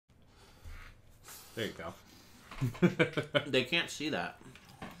There you go. They can't see that.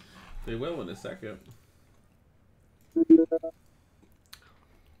 They will in a second.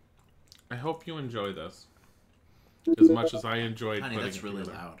 I hope you enjoy this as much as I enjoyed Honey, putting that's it really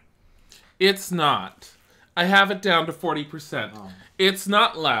together. loud. It's not. I have it down to 40%. Oh. It's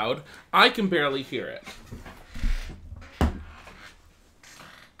not loud. I can barely hear it.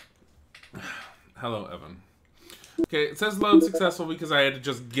 Hello, Evan. Okay, it says load successful because I had to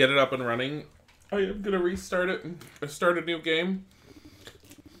just get it up and running. I am going to restart it and start a new game.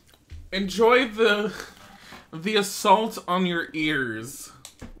 Enjoy the assault on your ears.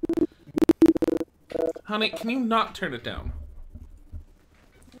 Honey, can you not turn it down?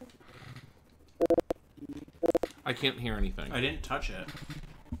 I can't hear anything. I didn't touch it.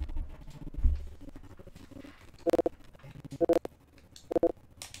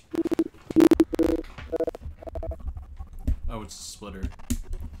 Oh, it's a splitter.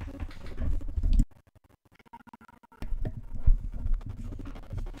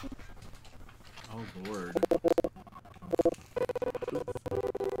 Oh, Lord.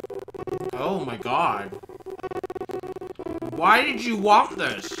 Oh, my God. Why did you want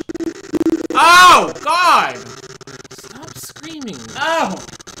this? Oh, God! Stop screaming. Oh!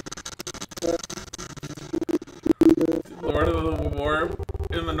 Lord of the War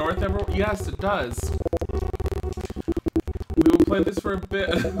in the North ever? Yes, it does. We will play this for a bit.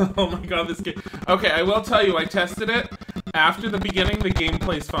 Oh my god, this game. Okay, I will tell you, I tested it. After the beginning, the game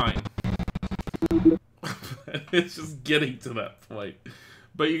plays fine. It's just getting to that point.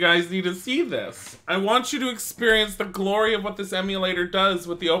 But you guys need to see this. I want you to experience the glory of what this emulator does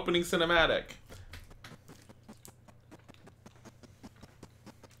with the opening cinematic.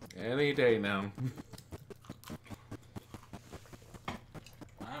 Any day now.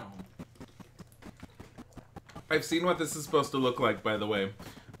 Wow. I've seen what this is supposed to look like, by the way.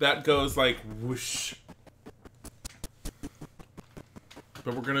 That goes like whoosh.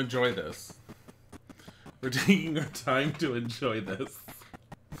 But we're gonna enjoy this. We're taking our time to enjoy this.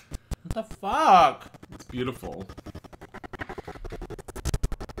 What the fuck? It's beautiful.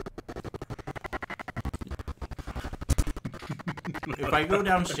 If I go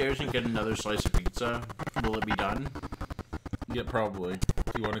downstairs and get another slice of pizza, will it be done? Yeah, probably.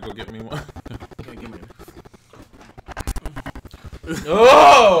 Do you want to go get me one? Okay, give me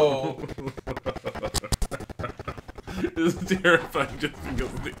Oh! This is terrifying just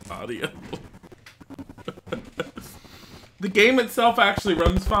because of the audio. The game itself actually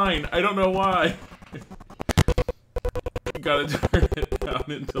runs fine. I don't know why. You gotta turn it down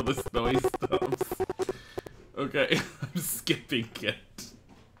until this noise stops. Okay, I'm skipping it.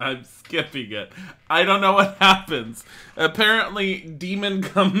 I'm skipping it. I don't know what happens. Apparently, Demon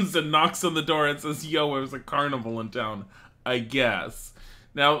comes and knocks on the door and says, yo, there's a carnival in town. I guess.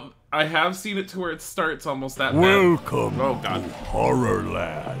 Now, I have seen it to where it starts almost that bad. Welcome Oh, God. to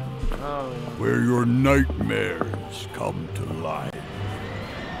Horrorland, where your nightmares come to life.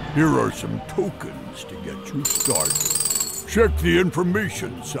 Here are some tokens to get you started. Check the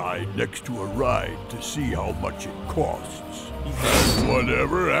information side next to a ride to see how much it costs. And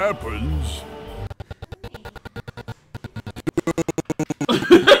whatever happens...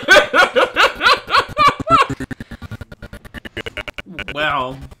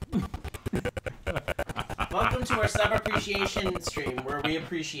 Well. Welcome to our sub appreciation stream where we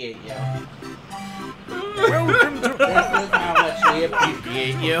appreciate you. Welcome to This is how much we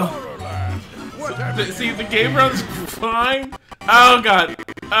appreciate you. See, the game runs fine. Oh, God.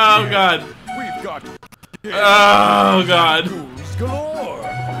 Oh, God. We've got... Oh, God. Ghouls galore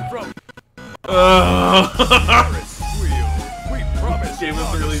from Oh. we promise Game is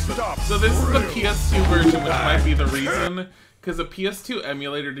not to released. stop So this is the thrills. PS2 version, which might be the reason. Because a PS2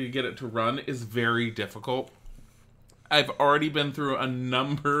 emulator to get it to run is very difficult. I've already been through a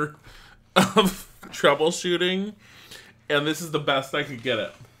number of troubleshooting, and this is the best I could get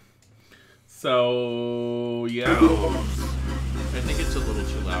it. So, yeah. I think it's a little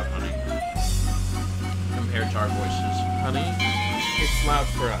too loud, honey. Compared to our voices. Honey, it's loud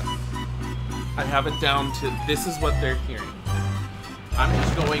for us. I have it down to, this is what they're hearing. I'm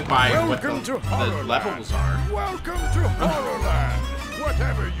just going by what Welcome to the Horrorland. levels are. Welcome to Horrorland.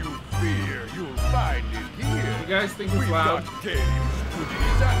 Whatever you fear, you'll find it here. You guys think it's We've loud? got games,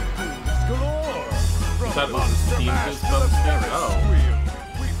 goodies, and ghouls galore. From Thought it was a Monster Steam Mash to the Goosebumps game. Ferris Oh. wheel,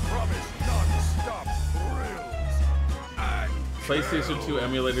 we promise non-stop thrills. And PlayStation 2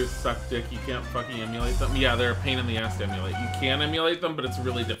 emulators suck dick. You can't fucking emulate them. Yeah, they're a pain in the ass to emulate. You can emulate them, but it's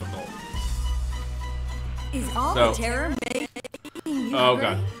really difficult. Is all So- the terror making You Oh, hungry?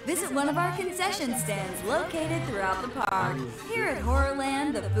 God. Visit one of our concession stands located throughout the park. Here at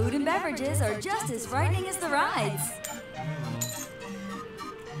Horrorland, the food and beverages are just as frightening as the rides.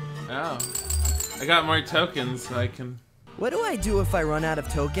 Oh. I got more tokens, so I can... What do I do if I run out of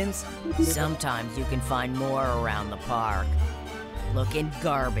tokens? Sometimes you can find more around the park. Look in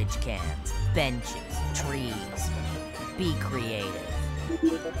garbage cans, benches, trees. Be creative.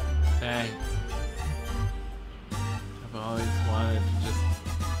 Hey. I've always wanted to just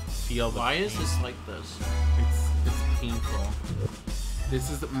feel the Why pain. is this like this? It's painful. This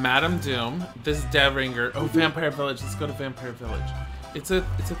is Madame Doom. This is Devringer. Oh, Vampire Village. Let's go to Vampire Village. It's a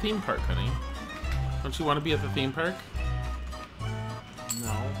theme park, honey. Don't you want to be at the theme park?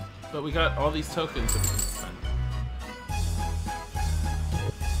 No. But we got all these tokens that we can spend.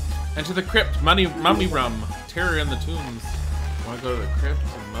 Enter the crypt, mummy rum. Terror in the tombs. Want to go to the crypt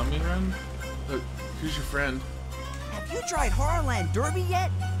and mummy run? Look, here's your friend. Have you tried Horrorland Derby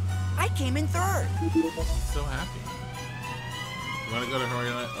yet? I came in third. He's so happy. You want to go to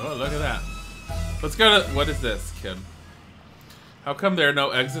Horrorland? Oh, look at that. Let's go to... What is this, kid? How come there are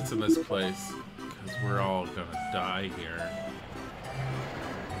no exits in this place? Because we're all gonna die here.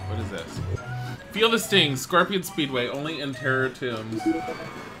 What is this? Feel the sting. Scorpion Speedway. Only in Terror Tombs.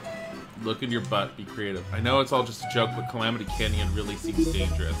 Look in your butt. Be creative. I know it's all just a joke, but Calamity Canyon really seems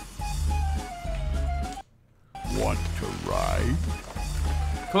dangerous. Want to ride?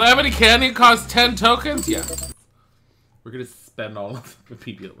 Calamity Canyon costs 10 tokens? Yeah. We're gonna spend all of them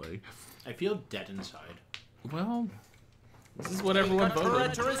immediately. I feel dead inside. Well, this is what everyone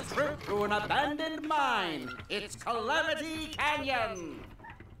voted. Treacherous trip through an abandoned mine. It's Calamity Canyon.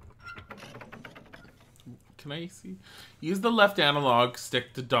 Can I see? Use the left analog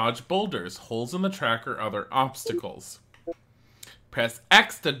stick to dodge boulders, holes in the track, or other obstacles. Press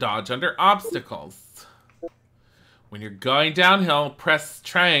X to dodge under obstacles. When you're going downhill, press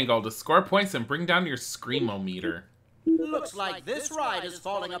triangle to score points and bring down your screamo-meter. Looks like this ride is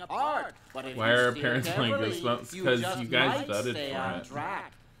falling apart. But if Why you are steer parents playing carefully, Goosebumps? you 'Cause just you guys might voted stay for on it.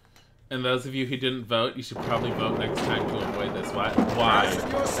 track. And those of you who didn't vote, you should probably vote next time to avoid this. Why? Why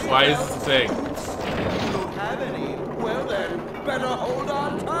is this a thing? You don't have any. Well then, better hold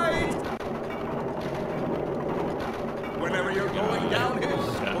on tight. Whenever you're going downhill,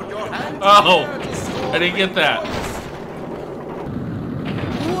 put your hands Oh, in the air to score I didn't get that. points.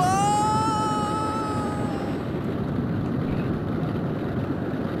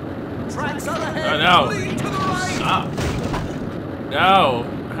 Tracks out ahead. Oh, no. Lean to the right. Stop. No,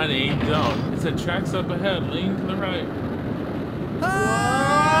 honey, don't. It said tracks up ahead, lean to the right.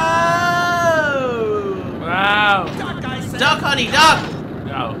 Wow. Duck, I said. Duck, honey, duck!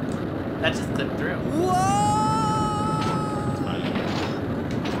 No, That just clipped through. it's fine.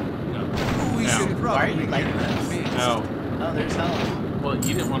 No. We No. should Why are you probably like get this? No. Oh, there's Helen. Well,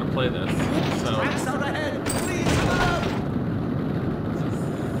 you didn't want to play this, so Tracks out ahead. Lean to the left. this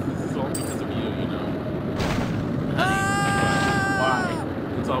is all because of you, you know. Why?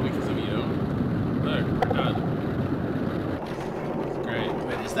 It's all because of you. Look, we're done. It's great.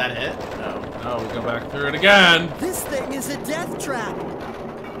 Wait, is that it? No. Oh, we go back through it again. This thing is a death trap.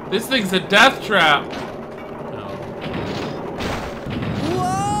 This thing's a death trap. No.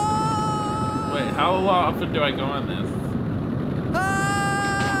 Whoa! Wait, how often do I go on this?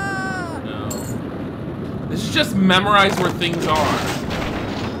 Ah! No. This is just memorize where things are. I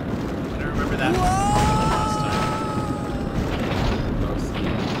don't remember that from last time.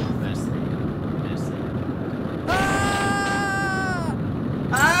 There's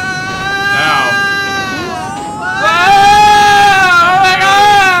Ow.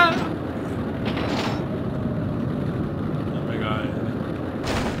 Oh my god.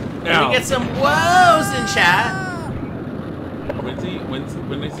 Can we get some woes in chat? When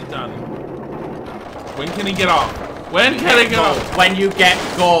is he done? When can he get off? When can he get off? When you get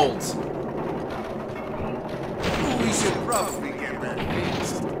gold. We should probably get that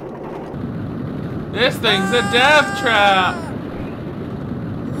fixed. This thing's a death trap.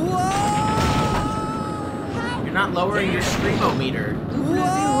 You're not lowering your screamo-meter. I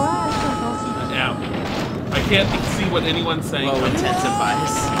am. I can't see what anyone's saying. Woe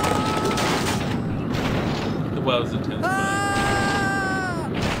intensifies. The well's intensifying.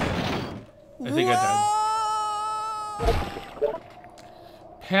 I think I died.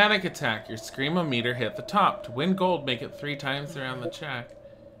 Panic attack. Your screamo-meter hit the top. To win gold, make it 3 times around the track.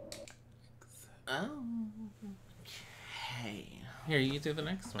 Oh. Okay. Here, you do the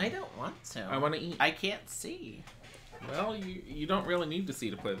next one. I don't want to. I want to eat. I can't see. Well, you don't really need to see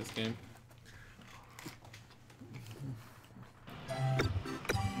to play this game.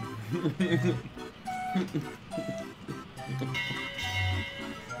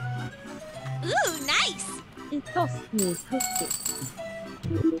 Ooh, nice!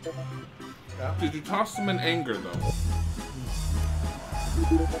 Did you toss them in anger, though?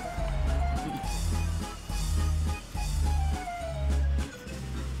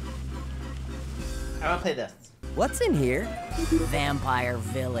 I wanna play this. What's in here? Vampire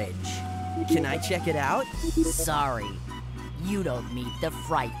Village. Can I check it out? Sorry, you don't meet the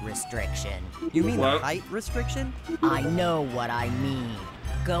fright restriction. You mean What? the height restriction? I know what I mean.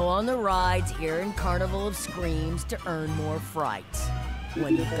 Go on the rides here in Carnival of Screams to earn more frights.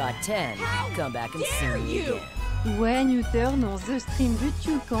 When you've got 10, come back and see me again. When you turn on the stream, but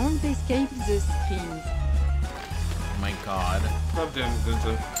you can't escape the screams. Oh my god. God damn it,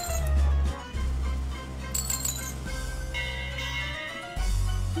 Vincent.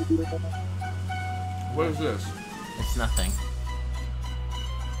 What is this? It's nothing.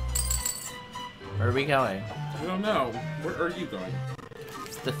 Where are we going? I don't know. Where are you going?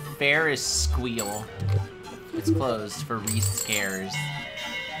 The fair is Squeal. It's closed for re-scares.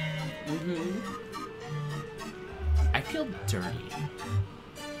 I feel dirty.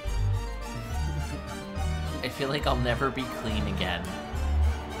 I feel like I'll never be clean again.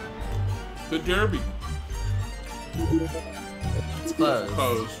 The Derby. It's closed.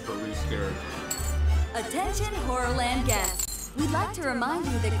 Closed for rescared. Attention Horrorland guests. We'd like to remind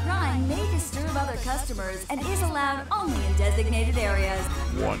you that crying may disturb other customers and is allowed only in designated areas.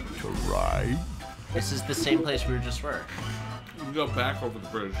 Want to ride? This is the same place we just were. You can go back over the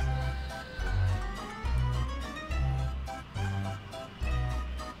bridge.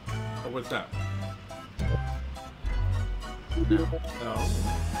 Oh, what's that? No. Oh.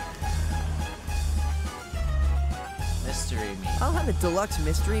 Mystery meat. I'll have a deluxe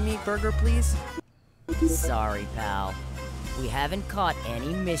mystery meat burger, please. Sorry, pal. We haven't caught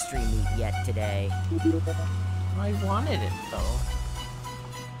any mystery meat yet today. I wanted it though.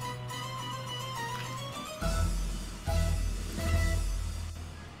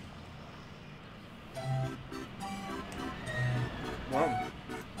 Wow.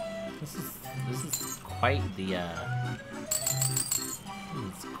 This is quite the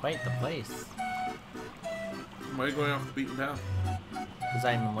it's quite the place. Why are you going off the beaten path? Because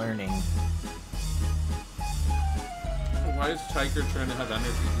I'm learning. Why is Tiger trying to have energy?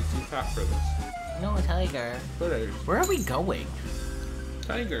 He's too fat for this. No, Tiger. Whatever. Where are we going?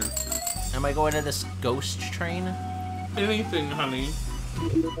 Tiger. Am I going to this ghost train? Anything, honey.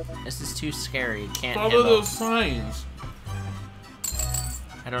 This is too scary. Can't Follow handle. those signs.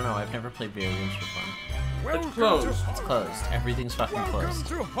 I don't know. I've never played video games before. It's closed. It's closed. Everything's fucking closed.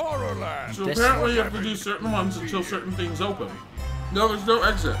 to Horrorland. So This- apparently you have to do certain ones until certain things open. No, there's no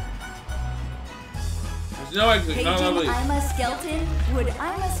exit. There's no exit. Paging No, no, leave. I'm a skeleton. Would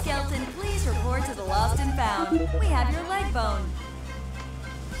I'm a skeleton please report to the lost and found? We have your leg bone.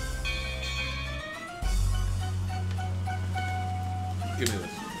 Give me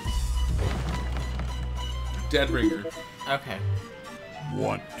this. Dead ringer. Okay.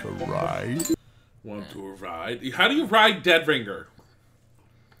 Want to ride? Want to ride? How do you ride Dead ringer?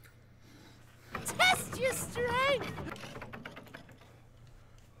 Test your strength!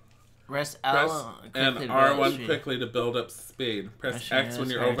 Press Press L and quickly to R1 build speed. quickly to build up speed. Press Pressing X when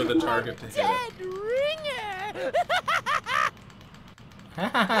this you're right. over the target to hit it. Dead ringer!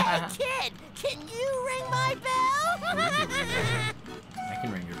 Hey kid, can you ring my bell? I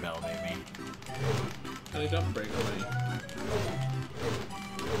can ring your bell, baby. Honey, don't break away.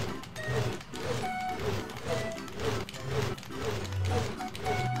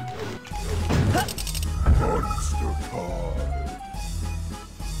 Monster car.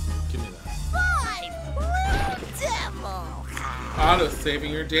 Give me that. Five! Little devil! Auto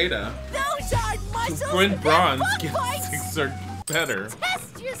saving your data. Those aren't muscles! Win they're bronze, bug get bites. things are better.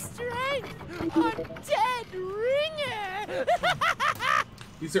 Test your strength on Dead Ringer!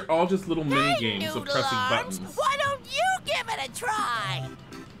 These are all just little mini Hey, games of noodle pressing arms, buttons. why don't you give it a try?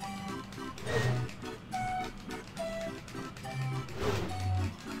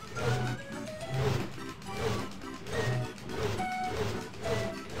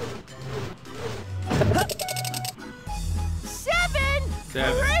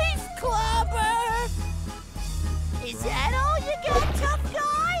 Seven. Race clobber! Is that all you got, tough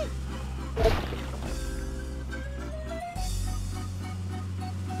guy?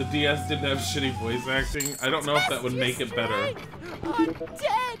 The DS didn't have shitty voice acting. I don't know if that would make it better. On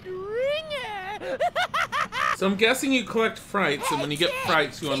Dead Ringer! So I'm guessing you collect frights, and when you get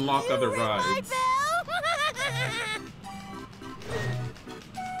frights, you unlock other rides.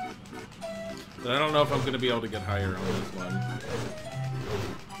 But I don't know if I'm going to be able to get higher on this one.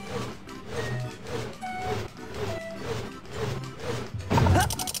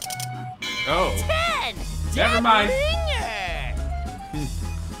 Never mind.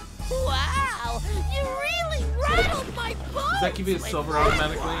 Wow, you really rattled my bones. Does that give you a silver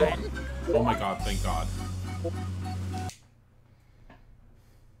automatically? Oh my god, thank god.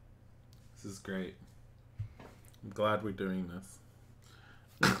 This is great. I'm glad we're doing this.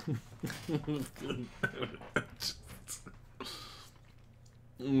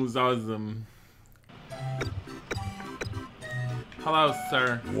 It was awesome. Hello,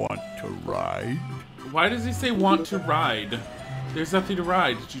 sir. Want to ride? Why does he say want to ride? There's nothing to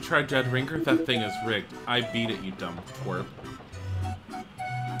ride. Did you try Dead Ringer? That thing is rigged. I beat it, you dumb twerp.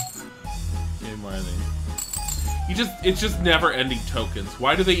 Give me more of these. It's just never-ending tokens.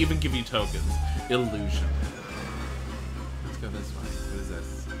 Why do they even give you tokens? Illusion. Let's go this way. What is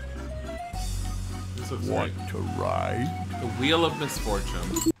this? This looks Want to ride? The Wheel of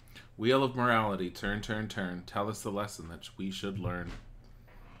Misfortune. Wheel of Morality. Turn, turn, turn. Tell us the lesson that we should learn.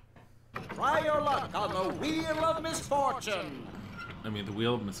 Try your luck on the Wheel of Misfortune. I mean, the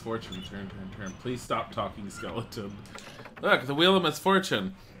Wheel of Misfortune. Turn, turn, turn. Please stop talking, skeleton. Look, the Wheel of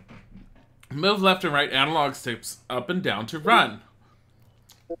Misfortune. Move left and right analog sticks up and down to run.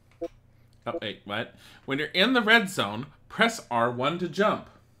 Oh, wait, what? When you're in the red zone, press R1 to jump.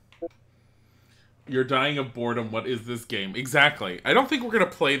 You're dying of boredom. What is this game? Exactly. I don't think we're going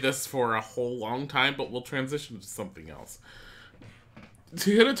to play this for a whole long time, but we'll transition to something else.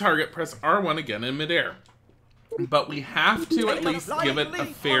 To hit a target, press R1 again in midair. But we have to at least give it a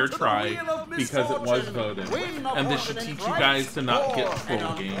fair try because it was voted. And this should teach you guys to not get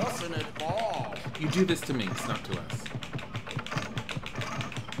troll games. You do this to me, it's not to us.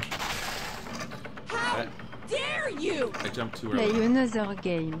 How dare you! I jumped too Play early. another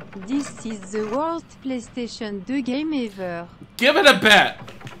game. This is the worst PlayStation 2 game ever. Give it a bet!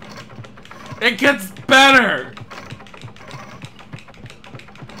 It gets better!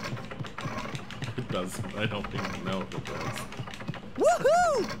 It doesn't. I don't even know if it does.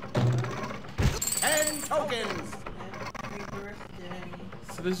 Woohoo! 10 tokens. Happy birthday.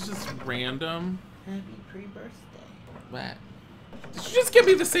 So this is just random. Happy pre-birthday. What? Did you just give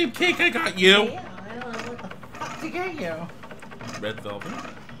me the same cake I got you? Yeah, I don't know what the fuck to get you. Red velvet?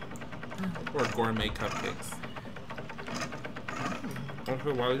 Or gourmet cupcakes?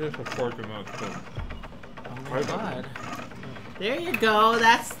 Okay, why is there a fork in that too? Oh my god. There you go.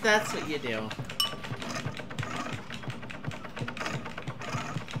 That's what you do.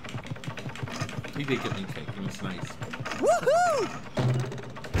 He did get me cake. It was nice. Woohoo!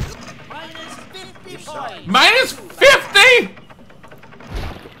 Minus 50 points. Minus 50?!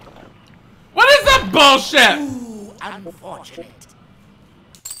 What is that bullshit? Ooh, unfortunate.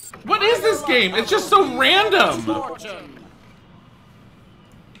 What is this game? It's just so random.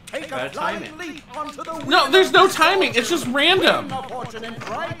 Take a Gotta time flying it. leap onto the No, wheel there's of no timing. It's just random. Win a fortune in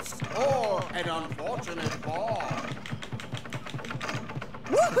frights or an unfortunate fall.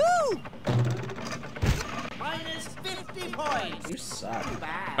 Woohoo! Minus 50 points. You suck.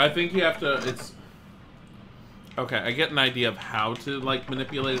 I think you have to, it's... Okay, I get an idea of how to, like,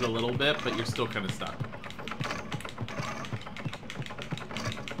 manipulate it a little bit, but you're still kind of stuck.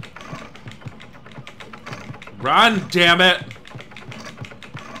 Run, damn it!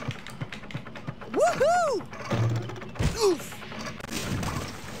 Woohoo! Oof!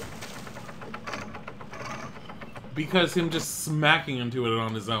 Because him just smacking into it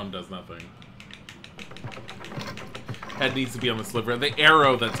on his own does nothing. Head needs to be on the sliver. The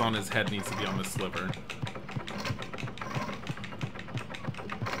arrow that's on his head needs to be on the sliver.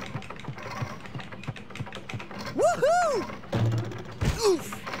 Woohoo!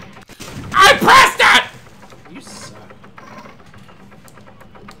 Oof! I pressed it! You suck.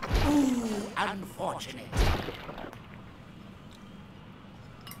 Ooh, unfortunate.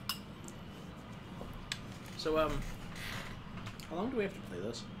 So, how long do we have to play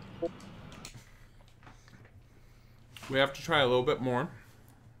this? We have to try a little bit more.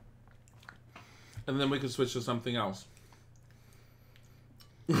 And then we can switch to something else.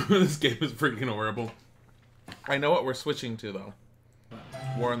 This game is freaking horrible. I know what we're switching to, though.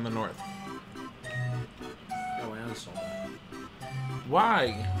 War in the North. Oh, I uninstalled that.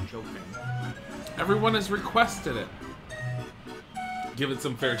 Why? I'm joking. Everyone has requested it. Give it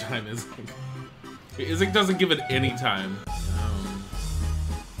some fair time, Isaac. Isaac doesn't give it any time.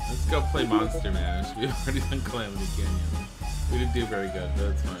 Let's go play Monster Mash. We've already done Calamity Canyon. We didn't do very good, but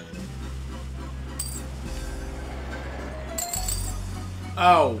it's fine.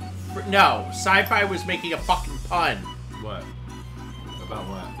 Oh, no. Sci-Fi was making a fucking pun. What? About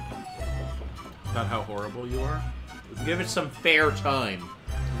what? About how horrible you are? Give it some fair time.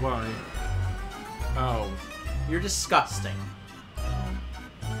 Why? Oh. You're disgusting.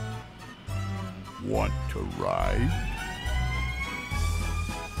 Want to ride?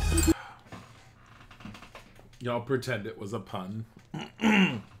 Y'all pretend it was a pun.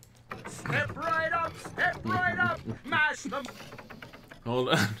 Step right up, mash them. Hold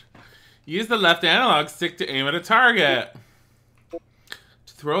on. Use the left analog stick to aim at a target. To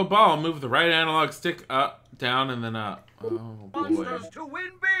throw a ball, move the right analog stick up, down, and then up. Oh boy. Monsters to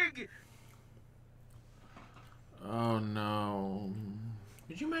win big. Oh no.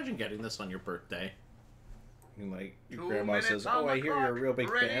 Could you imagine getting this on your birthday? And like your 2 grandma minutes says, on "Oh, the I hear you're a clock. real big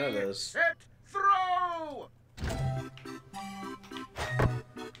fan of Ready, this." Set, throw.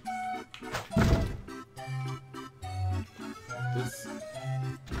 This.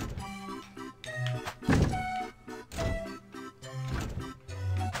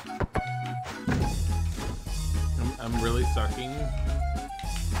 I'm really sucking.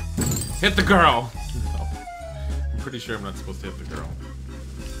 Hit the girl! No. I'm pretty sure I'm not supposed to hit the girl.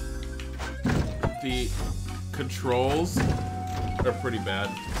 The controls are pretty bad.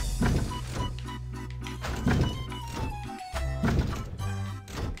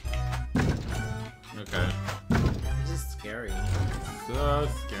 Okay. This is scary. So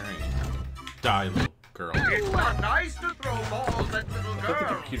scary. Die, little girl. It's not nice to throw balls at little I thought the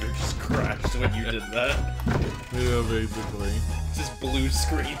girls. computer just crashed when you did that. Yeah, basically. It's just blue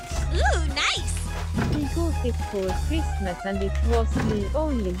screen. Ooh, nice! He got it for Christmas and it was the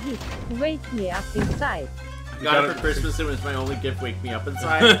only gift. Wake me up inside. Got it for Christmas. It was my only gift. Wake me up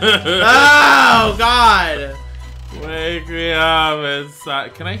inside. Oh God! Wake me up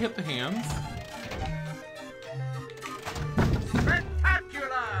inside. Can I hit the hands?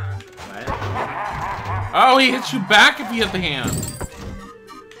 Spectacular! What? Oh, he hits you back if you hit the hands.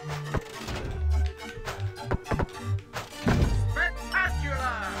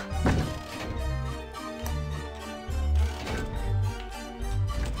 Spectacular!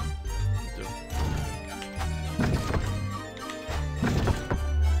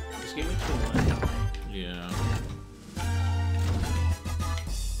 Just give me 2 Yeah.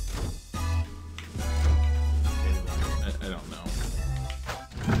 I don't know.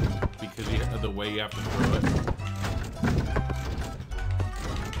 Because the way you have to throw it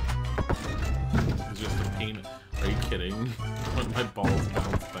is just a pain. Are you kidding? When my balls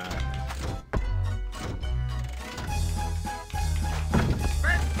bounce back.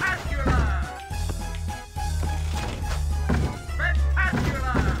 Spectacular!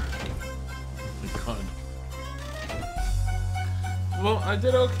 Spectacular! My God. Well, I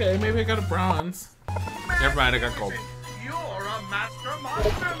did okay. Maybe I got a bronze. Never mind, I got gold. You're a master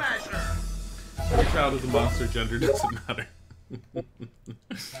monster masher! Your child is a monster, gender doesn't matter.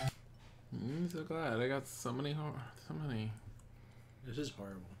 I'm so glad I got so many. This is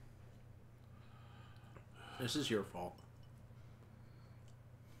horrible. This is your fault.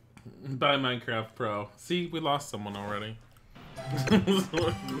 Buy Minecraft Pro. See, we lost someone already. See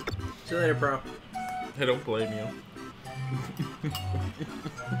you later, bro. I don't blame you.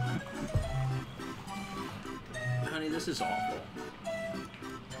 Honey, this is awful.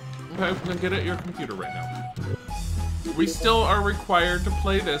 Okay, then get at your computer right now. We still are required to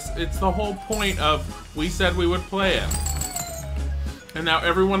play this. It's the whole point of we said we would play it. And now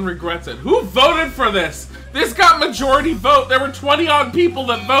everyone regrets it. Who voted for this? This got majority vote. There were 20 odd people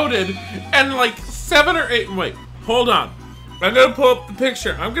that voted. And like 7 or 8. Wait, hold on. I'm gonna pull up the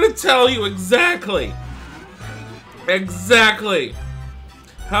picture. I'm gonna tell you exactly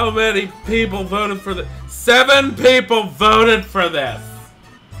how many people voted for this. 7 people voted for this.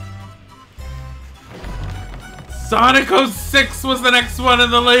 Sonic 06 was the next one in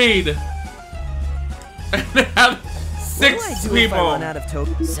the lead. And it had 6 people. Run out of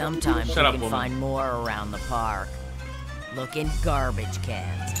tokens? Sometimes Shut you up, can woman. find more around the park. Look in garbage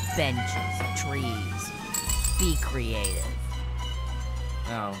cans, benches, trees. Be creative.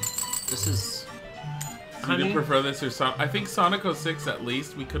 Wow. This is. Do you prefer this or Sonic? I think Sonic 06 at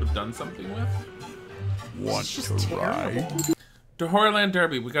least we could have done something with. Want to ride? The Horrorland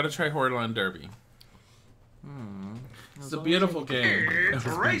Derby. We gotta try Horrorland Derby. It's a beautiful game. It's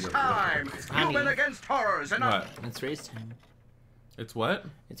race time! Human against horrors and What? It's race time. It's what?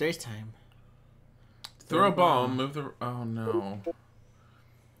 It's race time. Throw a ball, move the... Oh no.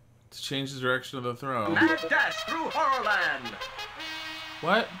 To change the direction of the throw. mad dash through Horrorland!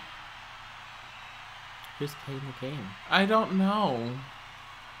 What? Who's playing the game? I don't know.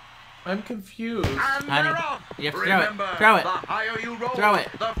 I'm confused. And Honey, they're off! you have to throw it. Remember, Throw it. the higher you roll, Throw it.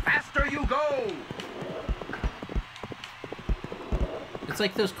 the faster you go! It's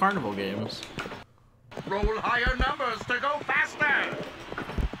like those carnival games. Roll higher numbers to go faster!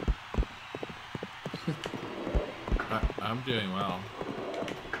 I'm doing well.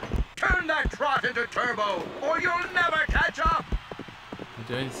 Turn that trot into turbo, or you'll never catch up.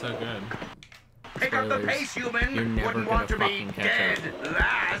 You're doing so good. Pick up the Spoilers. pace, human. You're never Wouldn't gonna want to be fucking catch dead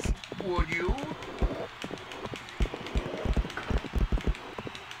last, would you?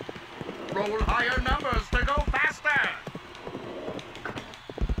 Roll higher numbers to go faster.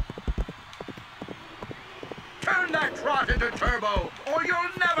 Turn that trot into turbo, or you'll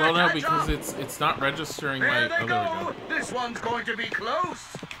never Well, no, catch because up. it's not registering There my. they Oh, go. there we go. This one's going to be close.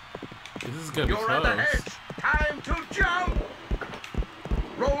 This is gonna be You're at the close. hedge. Time to jump.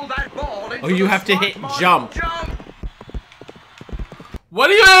 Roll that ball into Oh, you the have to slot hit mark. jump. Jump. What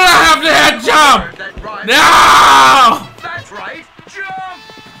do you have to hit jump? That drives- No! That's right. Jump.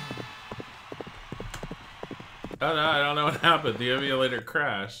 Oh no, I don't know what happened. The emulator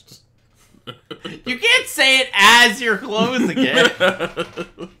crashed. You can't say it as you're closing it.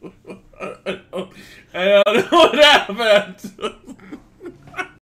 I don't know what happened.